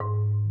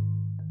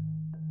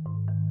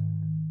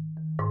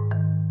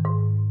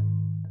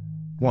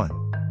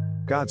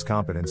1. God's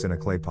competence in a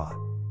clay pot.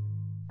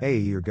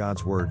 A. Or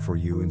God's word for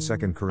you in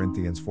 2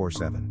 Corinthians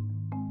 4:7.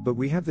 But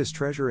we have this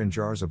treasure in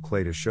jars of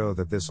clay to show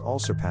that this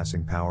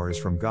all-surpassing power is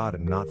from God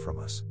and not from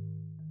us.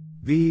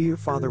 B. Your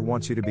Father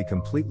wants you to be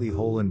completely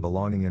whole in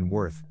belonging and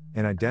worth,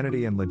 in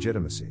identity and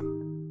legitimacy.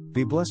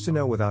 Be blessed to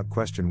know without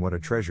question what a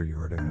treasure you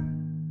are to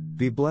Him.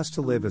 Be blessed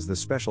to live as the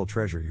special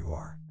treasure you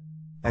are.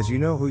 As you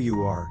know who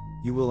you are,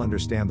 you will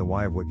understand the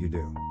why of what you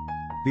do.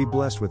 Be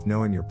blessed with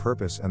knowing your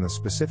purpose and the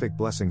specific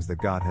blessings that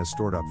God has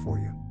stored up for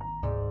you.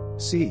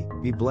 C.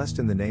 Be blessed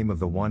in the name of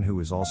the one who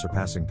is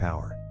all-surpassing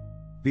power.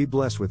 Be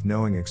blessed with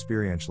knowing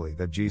experientially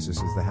that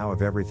Jesus is the how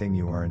of everything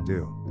you are and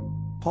do.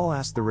 Paul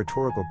asked the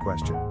rhetorical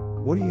question,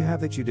 what do you have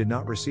that you did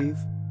not receive?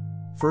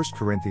 1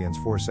 Corinthians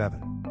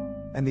 4:7.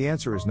 And the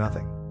answer is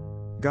nothing.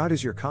 God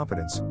is your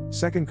competence,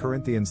 2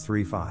 Corinthians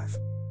 3:5.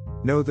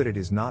 Know that it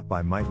is not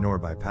by might nor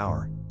by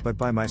power, but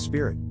by my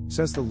Spirit,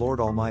 says the Lord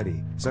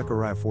Almighty,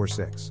 Zechariah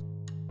 4:6.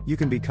 You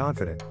can be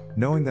confident,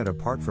 knowing that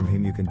apart from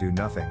Him you can do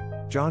nothing,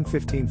 John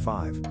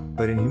 15:5,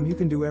 but in Him you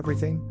can do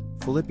everything,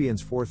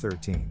 Philippians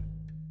 4:13.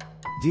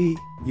 D.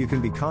 You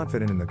can be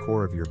confident in the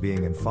core of your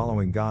being in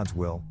following God's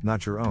will,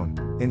 not your own,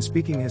 in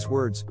speaking His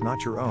words,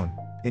 not your own,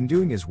 in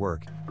doing His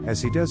work, as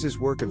He does His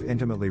work of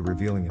intimately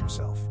revealing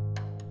Himself.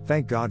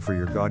 Thank God for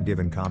your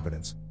God-given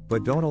competence,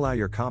 but don't allow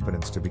your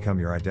competence to become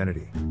your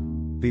identity.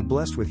 Be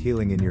blessed with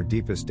healing in your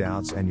deepest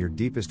doubts and your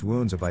deepest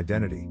wounds of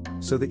identity,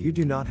 so that you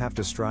do not have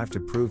to strive to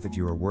prove that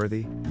you are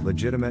worthy,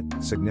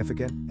 legitimate,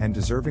 significant, and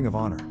deserving of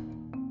honor.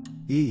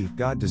 E.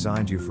 God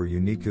designed you for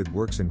unique good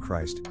works in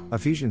Christ,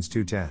 Ephesians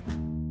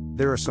 2:10.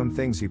 There are some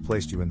things He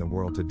placed you in the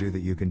world to do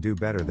that you can do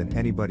better than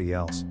anybody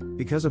else,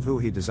 because of who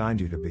He designed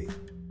you to be.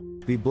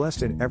 Be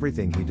blessed in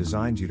everything He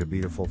designed you to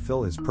be to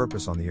fulfill His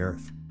purpose on the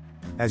earth.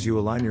 As you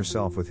align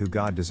yourself with who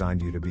God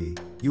designed you to be,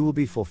 you will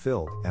be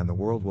fulfilled, and the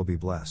world will be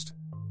blessed.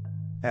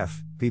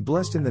 F. Be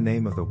blessed in the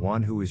name of the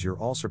one who is your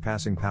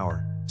all-surpassing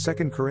power,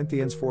 2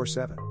 Corinthians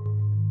 4:7.